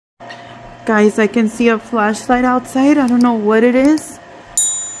Guys, I can see a flashlight outside. I don't know what it is.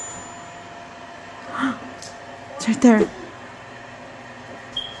 It's right there.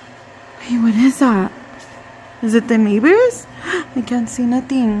 Hey, what is that? Is it the neighbors? I can't see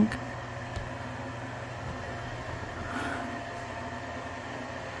nothing.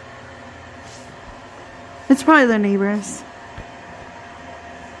 It's probably the neighbors.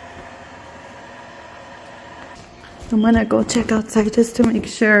 I'm gonna go check outside just to make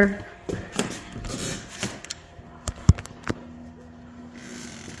sure.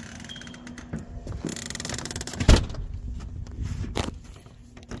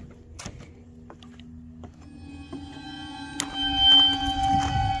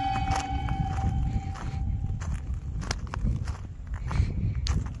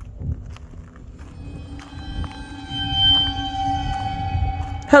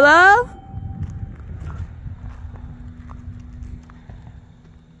 Hello?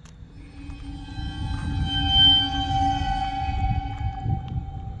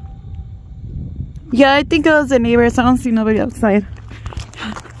 Yeah, I think it was the neighbors. I don't see nobody outside.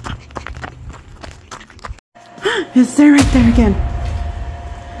 It's there right there again.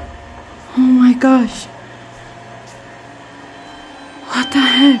 Oh my gosh. What the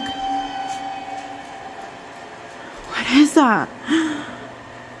heck? What is that?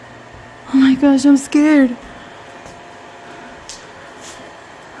 Oh my gosh, I'm scared.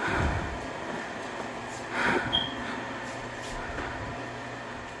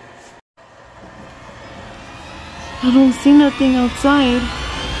 I don't see nothing outside.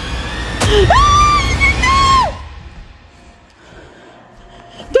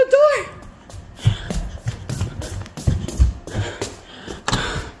 The door!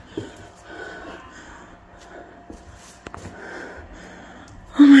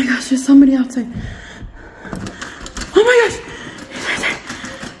 Oh my gosh, there's somebody outside. Oh my gosh! He's right there.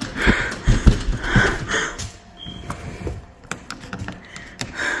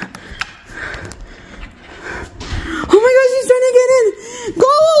 Oh my gosh, he's trying to get in!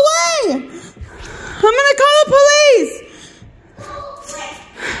 Go away! I'm gonna call the police!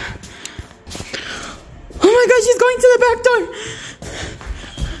 Oh my gosh, he's going to the back door!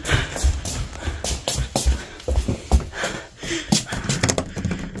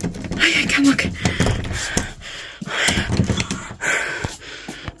 I can't look.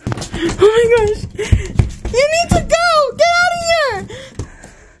 Oh my gosh! You need to go! Get out of here!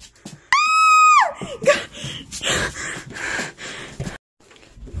 God.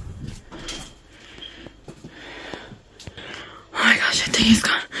 Oh my gosh, I think he's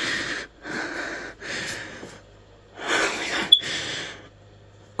gone. Oh my god.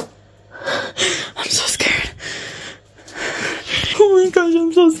 I'm so scared. Oh my gosh,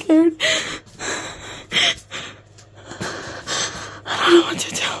 I'm so scared. I don't know what to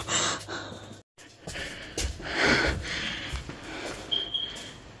do.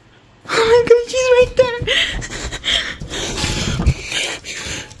 Oh my gosh, she's right there.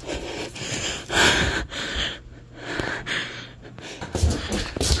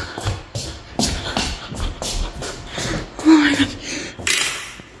 Oh my gosh.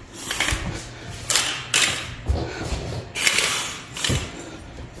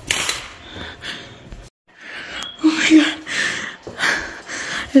 Oh my god.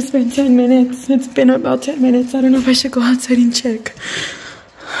 It's been 10 minutes. It's been about 10 minutes. I don't know if I should go outside and check.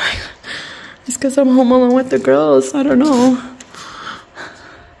 Oh my god. It's because I'm home alone with the girls. I don't know.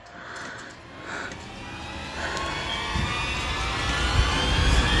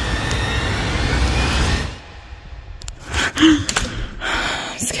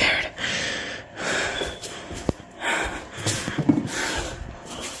 I'm scared.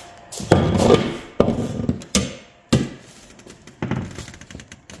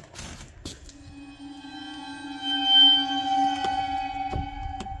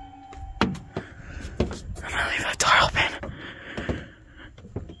 I'm gonna leave the door open.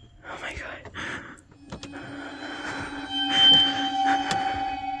 Oh my god.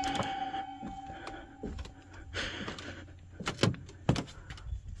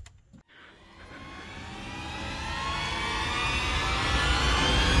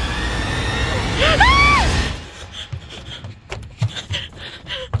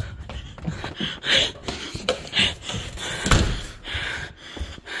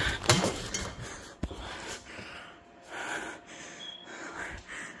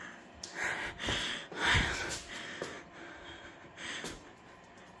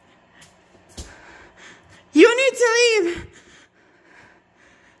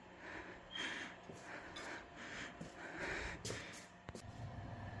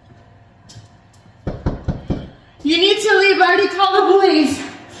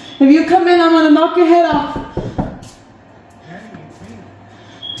 come in, I'm gonna knock your head off.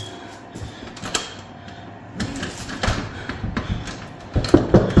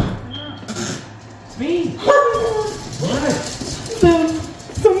 It's me. What?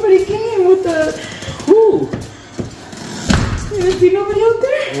 Somebody came with the... Who? You didn't see nobody out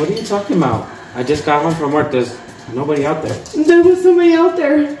there? What are you talking about? I just got home from work. There's nobody out there. There was somebody out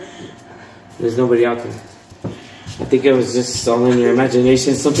there. There's nobody out there. I think it was just all in your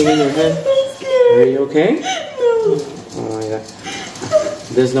imagination, something in your head. I'm scared. Are you okay? No. Oh my god.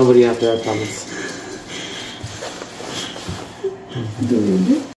 There's nobody out there, I promise.